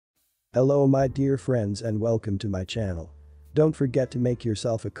Hello my dear friends and welcome to my channel. Don't forget to make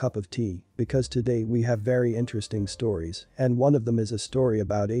yourself a cup of tea because today we have very interesting stories and one of them is a story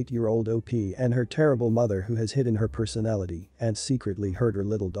about 8-year-old OP and her terrible mother who has hidden her personality and secretly hurt her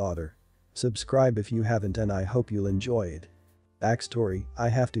little daughter. Subscribe if you haven't and I hope you'll enjoy it. Backstory, I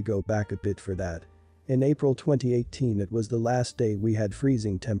have to go back a bit for that. In April 2018 it was the last day we had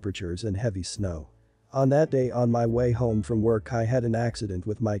freezing temperatures and heavy snow. On that day on my way home from work I had an accident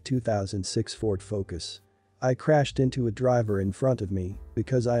with my 2006 Ford Focus. I crashed into a driver in front of me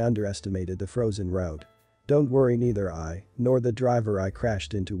because I underestimated the frozen road. Don't worry, neither I nor the driver I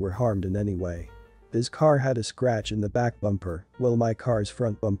crashed into were harmed in any way. His car had a scratch in the back bumper while my car's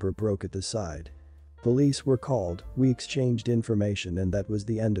front bumper broke at the side. Police were called, we exchanged information and that was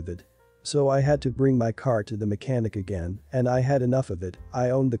the end of it. So I had to bring my car to the mechanic again and I had enough of it. I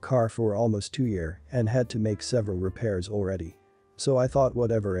owned the car for almost 2 years and had to make several repairs already. So I thought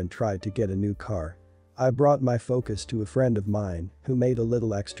whatever and tried to get a new car. I brought my Focus to a friend of mine who made a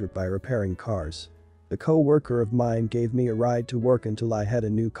little extra by repairing cars. A co-worker of mine gave me a ride to work until I had a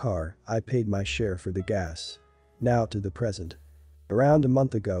new car. I paid my share for the gas. Now to the present. Around a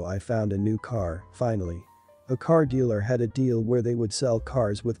month ago I found a new car, finally. A car dealer had a deal where they would sell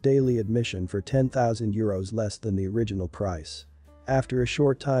cars with daily admission for €10,000 less than the original price. After a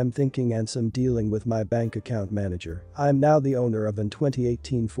short time thinking and some dealing with my bank account manager, I'm now the owner of an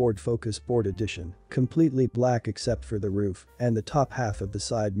 2018 Ford Focus Sport Edition, completely black except for the roof and the top half of the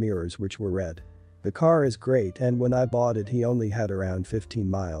side mirrors which were red. The car is great and when I bought it he only had around 15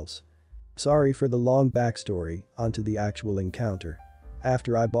 miles. Sorry for the long backstory, onto the actual encounter.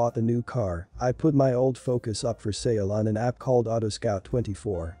 After I bought the new car, I put my old Focus up for sale on an app called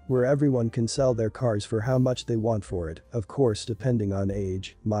AutoScout24, where everyone can sell their cars for how much they want for it, of course depending on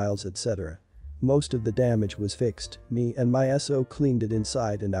age, miles etc. Most of the damage was fixed, me and my SO cleaned it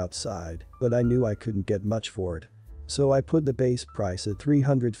inside and outside, but I knew I couldn't get much for it. So I put the base price at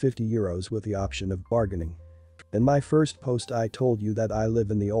 €350 with the option of bargaining. In my first post I told you that I live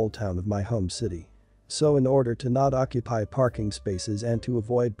in the old town of my home city. So in order to not occupy parking spaces and to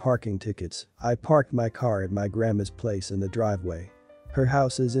avoid parking tickets, I parked my car at my grandma's place in the driveway. Her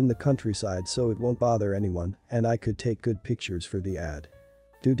house is in the countryside so it won't bother anyone and I could take good pictures for the ad.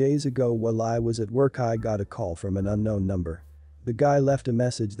 2 days ago while I was at work I got a call from an unknown number. The guy left a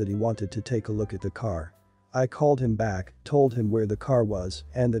message that he wanted to take a look at the car. I called him back, told him where the car was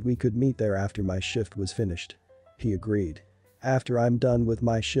and that we could meet there after my shift was finished. He agreed. After I'm done with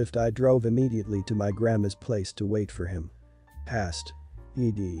my shift I drove immediately to my grandma's place to wait for him. Past.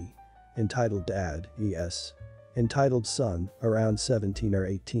 ED. Entitled Dad, ES. Entitled Son, around 17 or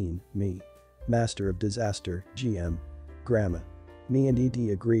 18, me. Master of Disaster, GM. Grandma. Me and ED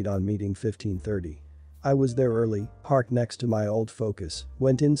agreed on meeting 15:30. I was there early, parked next to my old Focus,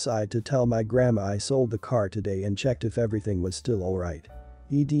 went inside to tell my grandma I sold the car today and checked if everything was still alright.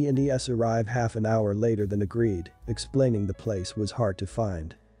 ED and ES arrived half an hour later than agreed, explaining the place was hard to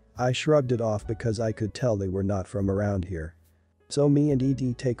find. I shrugged it off because I could tell they were not from around here. So me and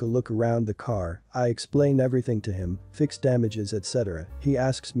ED take a look around the car, I explain everything to him, fix damages etc. He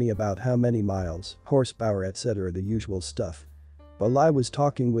asks me about how many miles, horsepower etc. the usual stuff. While I was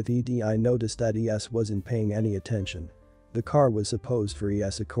talking with ED I noticed that ES wasn't paying any attention. The car was supposed for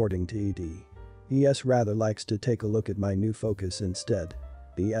ES according to ED. ES rather likes to take a look at my new Focus instead.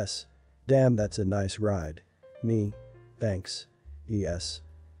 ES. Damn, that's a nice ride. Me. Thanks. ES.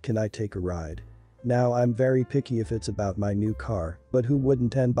 Can I take a ride? Now I'm very picky if it's about my new car, but who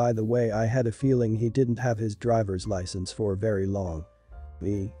wouldn't, and by the way I had a feeling he didn't have his driver's license for very long.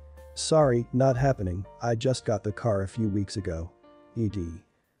 Me. Sorry, not happening, I just got the car a few weeks ago. ED.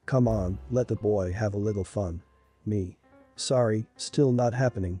 Come on, let the boy have a little fun. Me. Sorry, still not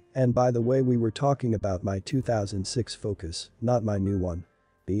happening, and by the way we were talking about my 2006 Focus, not my new one.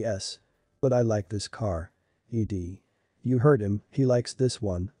 ES. But I like this car. ED. You heard him, he likes this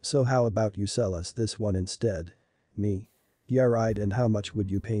one, so how about you sell us this one instead? Me. Yeah right, and how much would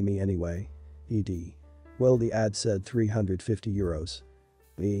you pay me anyway? ED. Well the ad said €350.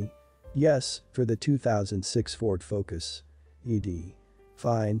 E. Yes, for the 2006 Ford Focus. ED.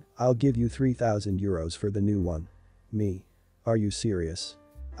 Fine, I'll give you €3,000 for the new one. Me. Are you serious?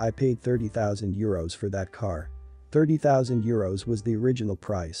 I paid €30,000 for that car. €30,000 was the original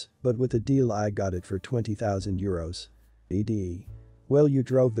price, but with a deal I got it for €20,000. ED. Well you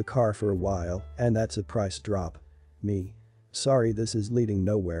drove the car for a while, and that's a price drop. Me. Sorry, this is leading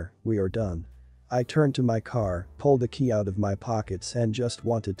nowhere, we are done. I turned to my car, pulled the key out of my pockets and just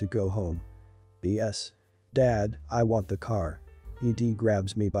wanted to go home. ES. Dad, I want the car. ED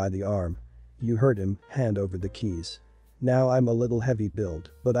grabs me by the arm. You heard him, hand over the keys. Now I'm a little heavy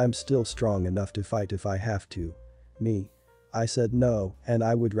build, but I'm still strong enough to fight if I have to. Me. I said no, and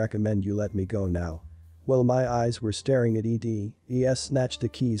I would recommend you let me go now. Well, my eyes were staring at Ed. ES snatched the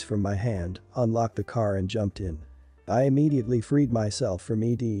keys from my hand, unlocked the car and jumped in. I immediately freed myself from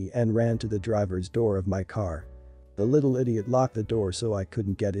Ed and ran to the driver's door of my car. The little idiot locked the door so I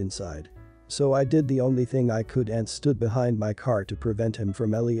couldn't get inside. So I did the only thing I could and stood behind my car to prevent him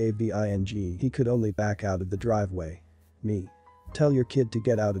from leaving. He could only back out of the driveway. Me. Tell your kid to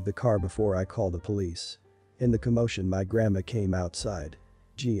get out of the car before I call the police. In the commotion, my grandma came outside.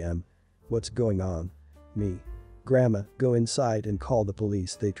 GM. What's going on? Me. Grandma, go inside and call the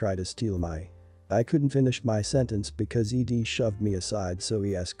police, they try to steal my. I couldn't finish my sentence because Ed shoved me aside so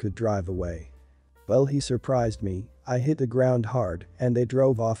ES could drive away. Well, he surprised me. I hit the ground hard and they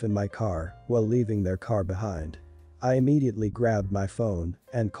drove off in my car while leaving their car behind. I immediately grabbed my phone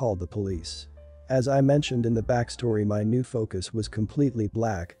and called the police. As I mentioned in the backstory, my new Focus was completely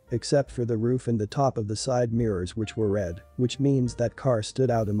black except for the roof and the top of the side mirrors, which were red, which means that car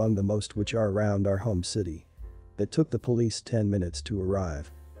stood out among the most which are around our home city. It took the police 10 minutes to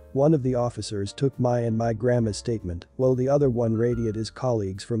arrive. One of the officers took my and my grandma's statement while the other one radioed his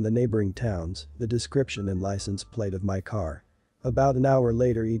colleagues from the neighboring towns, the description and license plate of my car. About an hour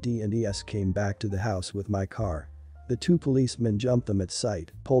later, ED and ES came back to the house with my car. The two policemen jumped them at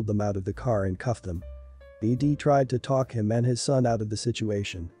sight, pulled them out of the car and cuffed them. ED tried to talk him and his son out of the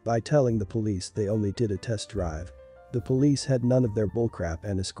situation by telling the police they only did a test drive. The police had none of their bullcrap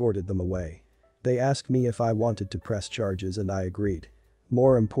and escorted them away. They asked me if I wanted to press charges and I agreed.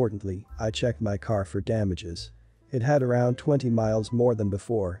 More importantly, I checked my car for damages. It had around 20 miles more than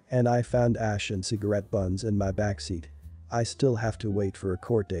before and I found ash and cigarette buns in my backseat. I still have to wait for a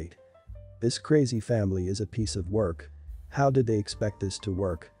court date. This crazy family is a piece of work. How did they expect this to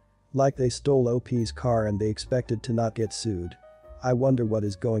work? Like they stole OP's car and they expected to not get sued. I wonder what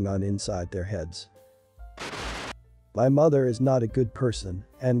is going on inside their heads. My mother is not a good person,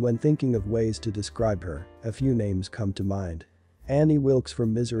 and when thinking of ways to describe her, a few names come to mind. Annie Wilkes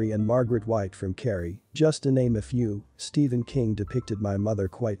from Misery and Margaret White from Carrie, just to name a few. Stephen King depicted my mother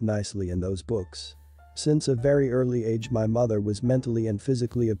quite nicely in those books. Since a very early age, my mother was mentally and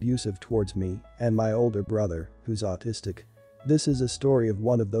physically abusive towards me and my older brother, who's autistic. This is a story of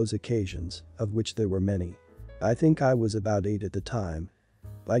one of those occasions, of which there were many. I think I was about 8 at the time.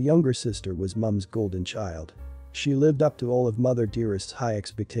 My younger sister was Mum's golden child. She lived up to all of Mother Dearest's high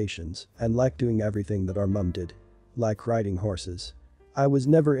expectations and liked doing everything that our mum did. Like riding horses. I was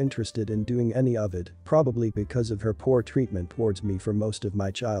never interested in doing any of it, probably because of her poor treatment towards me for most of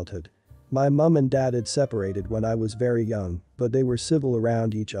my childhood. My mum and dad had separated when I was very young, but they were civil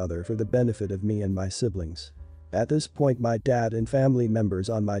around each other for the benefit of me and my siblings. At this point, my dad and family members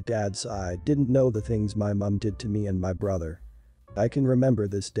on my dad's side didn't know the things my mum did to me and my brother. I can remember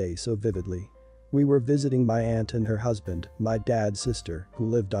this day so vividly. We were visiting my aunt and her husband, my dad's sister, who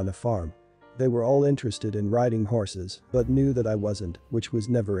lived on a farm. They were all interested in riding horses, but knew that I wasn't, which was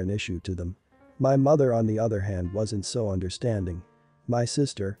never an issue to them. My mother, on the other hand, wasn't so understanding. My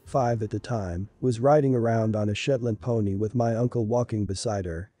sister, 5 at the time, was riding around on a Shetland pony with my uncle walking beside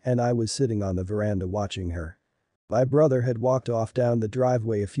her, and I was sitting on the veranda watching her. My brother had walked off down the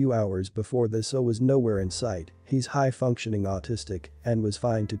driveway a few hours before this, so was nowhere in sight. He's high-functioning autistic and was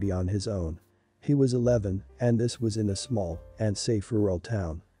fine to be on his own. He was 11, and this was in a small and safe rural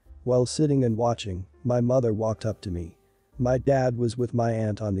town. While sitting and watching, my mother walked up to me. My dad was with my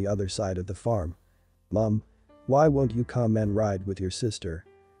aunt on the other side of the farm. "Mom, why won't you come and ride with your sister?"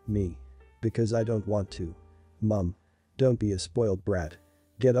 Me. "Because I don't want to." "Mom, don't be a spoiled brat.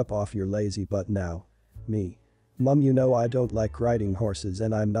 Get up off your lazy butt now." Me. "Mom, you know I don't like riding horses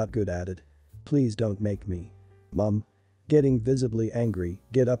and I'm not good at it. Please don't make me." "Mom." Getting visibly angry,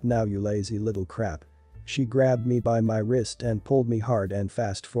 "Get up now, you lazy little crap." She grabbed me by my wrist and pulled me hard and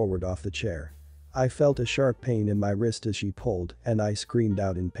fast forward off the chair. I felt a sharp pain in my wrist as she pulled and I screamed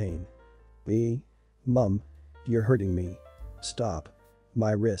out in pain. "Me? Mom. You're hurting me. Stop."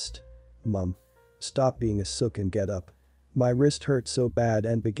 "My wrist." "Mom. Stop being a sook and get up." My wrist hurt so bad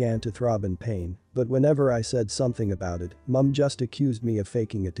and began to throb in pain, but whenever I said something about it, Mom just accused me of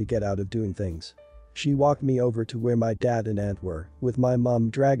faking it to get out of doing things. She walked me over to where my dad and aunt were, with my mom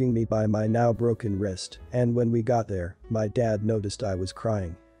dragging me by my now broken wrist, and when we got there, my dad noticed I was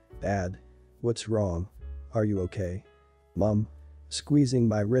crying. "Dad. What's wrong? Are you okay?" "Mom." Squeezing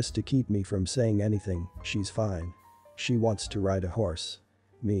my wrist to keep me from saying anything, "She's fine. She wants to ride a horse."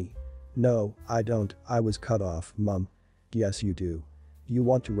 Me. "No, I don't." I was cut off. "Mom." "Yes, you do. You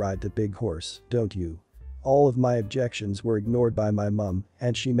want to ride the big horse, don't you?" All of my objections were ignored by my mom,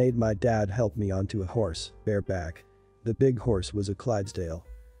 and she made my dad help me onto a horse, bareback. The big horse was a Clydesdale.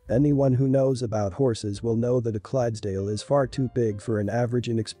 Anyone who knows about horses will know that a Clydesdale is far too big for an average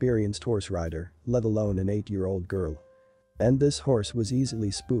inexperienced horse rider, let alone an 8-year-old girl. And this horse was easily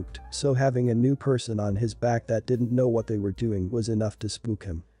spooked, so having a new person on his back that didn't know what they were doing was enough to spook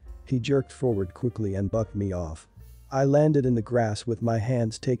him. He jerked forward quickly and bucked me off. I landed in the grass with my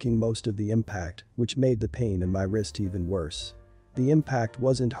hands taking most of the impact, which made the pain in my wrist even worse. The impact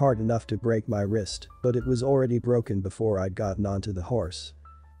wasn't hard enough to break my wrist, but it was already broken before I'd gotten onto the horse.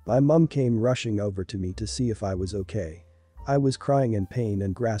 My mum came rushing over to me to see if I was okay. I was crying in pain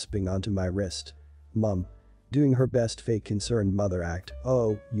and grasping onto my wrist. Mum. Doing her best fake concerned mother act.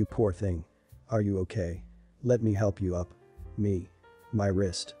 Oh, you poor thing. Are you okay? Let me help you up. Me. My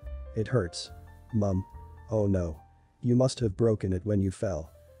wrist. It hurts. Mum. Oh no. You must have broken it when you fell.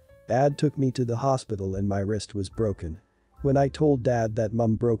 Dad took me to the hospital and my wrist was broken. When I told Dad that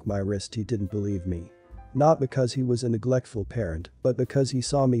Mum broke my wrist, he didn't believe me. Not because he was a neglectful parent, but because he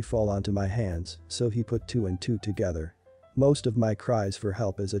saw me fall onto my hands, so he put 2 and 2 together. Most of my cries for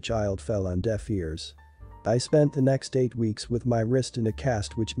help as a child fell on deaf ears. I spent the next 8 weeks with my wrist in a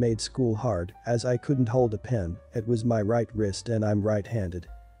cast, which made school hard as I couldn't hold a pen. It was my right wrist and I'm right-handed.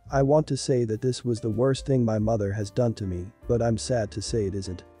 I want to say that this was the worst thing my mother has done to me, but I'm sad to say it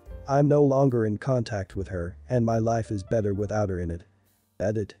isn't. I'm no longer in contact with her and my life is better without her in it.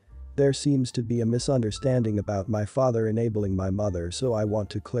 Edit. There seems to be a misunderstanding about my father enabling my mother, so I want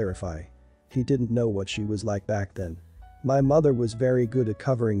to clarify. He didn't know what she was like back then. My mother was very good at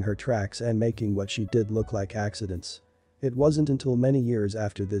covering her tracks and making what she did look like accidents. It wasn't until many years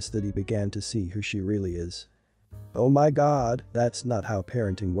after this that he began to see who she really is. Oh my god, that's not how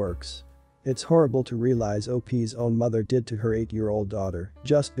parenting works. It's horrible to realize OP's own mother did to her 8-year-old daughter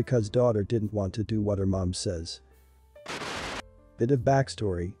just because daughter didn't want to do what her mom says. Bit of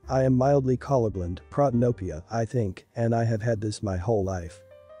backstory, I am mildly colorblind, protanopia, I think, and I have had this my whole life.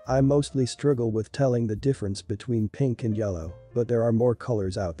 I mostly struggle with telling the difference between pink and yellow, but there are more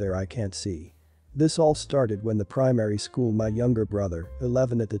colors out there I can't see. This all started when the primary school my younger brother,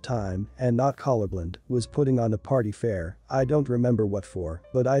 11 at the time and not colorblind, was putting on a party fair. I don't remember what for,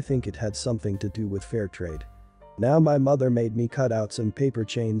 but I think it had something to do with fair trade. Now my mother made me cut out some paper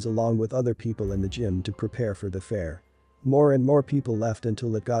chains along with other people in the gym to prepare for the fair. More and more people left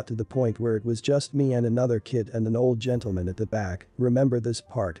until it got to the point where it was just me and another kid and an old gentleman at the back. Remember this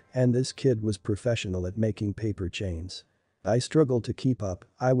part, and this kid was professional at making paper chains. I struggled to keep up.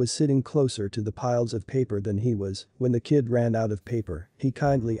 I was sitting closer to the piles of paper than he was. When the kid ran out of paper, he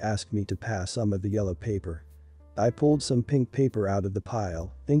kindly asked me to pass some of the yellow paper. I pulled some pink paper out of the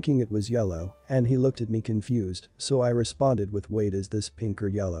pile, thinking it was yellow, and he looked at me confused, so I responded with, "Wait, is this pink or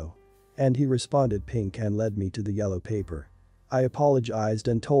yellow?" And he responded pink and led me to the yellow paper. I apologized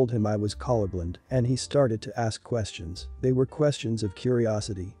and told him I was colorblind, and he started to ask questions. They were questions of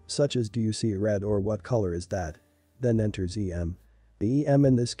curiosity, such as, "Do you see red?" or "What color is that?" Then enters EM. The EM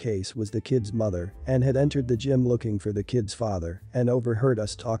in this case was the kid's mother and had entered the gym looking for the kid's father and overheard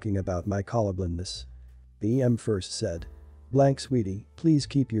us talking about my colorblindness. The EM first said, "Blank sweetie, please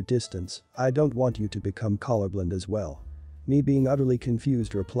keep your distance, I don't want you to become colorblind as well." Me being utterly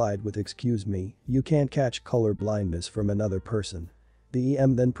confused replied with, "Excuse me, you can't catch color blindness from another person." The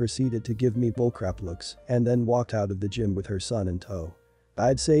EM then proceeded to give me bullcrap looks and then walked out of the gym with her son in tow.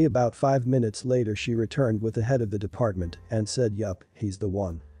 I'd say about 5 minutes later she returned with the head of the department and said, "Yup, he's the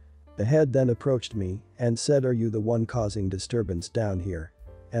one." The head then approached me and said, "Are you the one causing disturbance down here?"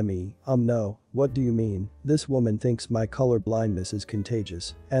 No, what do you mean? This woman thinks my color blindness is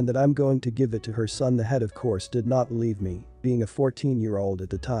contagious and that I'm going to give it to her son." The head of course did not believe me, being a 14-year-old at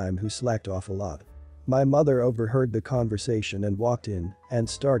the time who slacked off a lot. My mother overheard the conversation and walked in and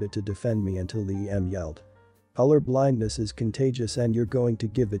started to defend me until the EM yelled, "Color blindness is contagious and you're going to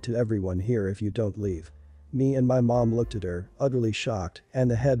give it to everyone here if you don't leave." Me and my mom looked at her, utterly shocked, and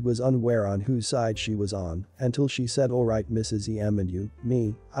the head was unaware on whose side she was on until she said, "Alright Mrs. EM and you,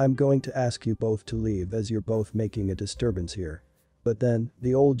 me, I'm going to ask you both to leave as you're both making a disturbance here." But then,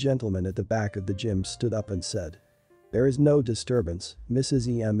 the old gentleman at the back of the gym stood up and said, "There is no disturbance, Mrs.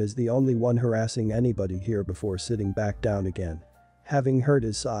 EM is the only one harassing anybody here," before sitting back down again. Having heard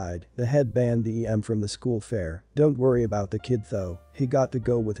his side, the head banned the EM from the school fair. "Don't worry about the kid though, he got to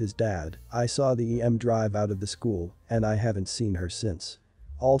go with his dad." I saw the EM drive out of the school, and I haven't seen her since.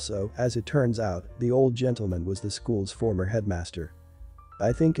 Also, as it turns out, the old gentleman was the school's former headmaster.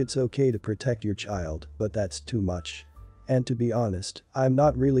 I think it's okay to protect your child, but that's too much. And to be honest, I'm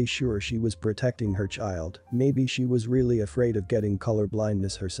not really sure she was protecting her child. Maybe she was really afraid of getting color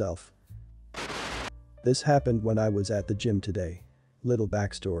blindness herself. This happened when I was at the gym today. Little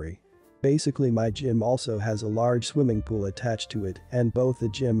backstory. Basically my gym also has a large swimming pool attached to it and both the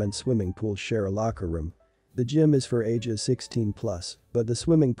gym and swimming pool share a locker room. The gym is for ages 16 plus, but the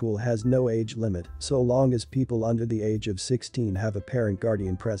swimming pool has no age limit so long as people under the age of 16 have a parent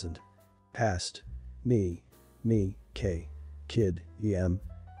guardian present. Past. Me, K. Kid, EM.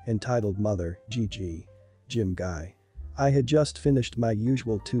 Entitled Mother, GG. Gym guy. I had just finished my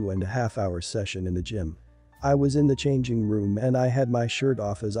usual 2.5-hour session in the gym. I was in the changing room and I had my shirt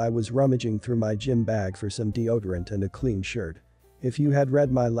off as I was rummaging through my gym bag for some deodorant and a clean shirt. If you had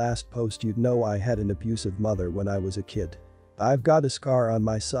read my last post you'd know I had an abusive mother when I was a kid. I've got a scar on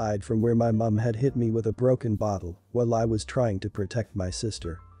my side from where my mum had hit me with a broken bottle while I was trying to protect my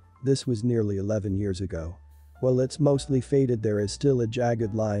sister. This was nearly 11 years ago. While it's mostly faded there is still a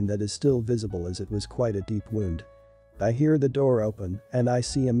jagged line that is still visible as it was quite a deep wound. I hear the door open and I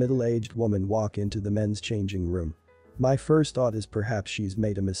see a middle-aged woman walk into the men's changing room. My first thought is perhaps she's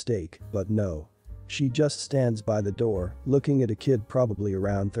made a mistake, but no. She just stands by the door, looking at a kid probably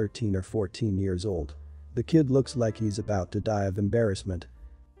around 13 or 14 years old. The kid looks like he's about to die of embarrassment.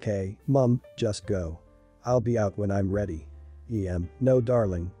 "Okay, Mum, just go. I'll be out when I'm ready." EM, no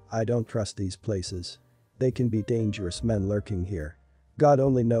darling, I don't trust these places. They can be dangerous men lurking here. God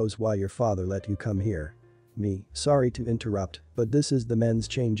only knows why your father let you come here. Me, sorry to interrupt, but this is the men's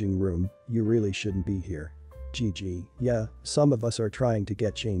changing room, you really shouldn't be here. GG, yeah, some of us are trying to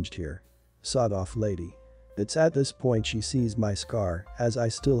get changed here. Sod off lady. It's at this point she sees my scar, as I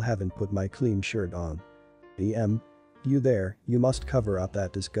still haven't put my clean shirt on. EM. You there, you must cover up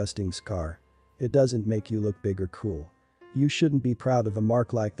that disgusting scar. It doesn't make you look big or cool. You shouldn't be proud of a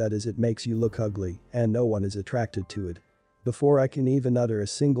mark like that as it makes you look ugly and no one is attracted to it. Before I can even utter a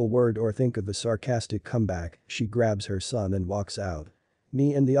single word or think of a sarcastic comeback, she grabs her son and walks out.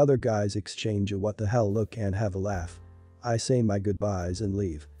 Me and the other guys exchange a what the hell look and have a laugh. I say my goodbyes and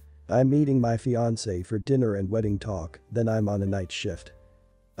leave. I'm meeting my fiancé for dinner and wedding talk, then I'm on a night shift.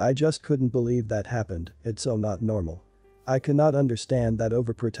 I just couldn't believe that happened, it's so not normal. I cannot understand that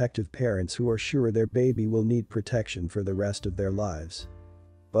overprotective parents who are sure their baby will need protection for the rest of their lives.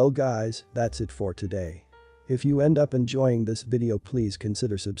 Well guys, that's it for today. If you end up enjoying this video please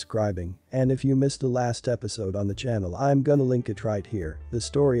consider subscribing, and if you missed the last episode on the channel I'm gonna link it right here, the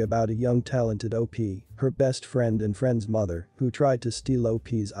story about a young talented OP, her best friend and friend's mother, who tried to steal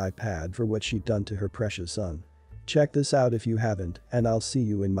OP's iPad for what she'd done to her precious son. Check this out if you haven't, and I'll see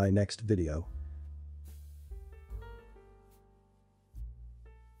you in my next video.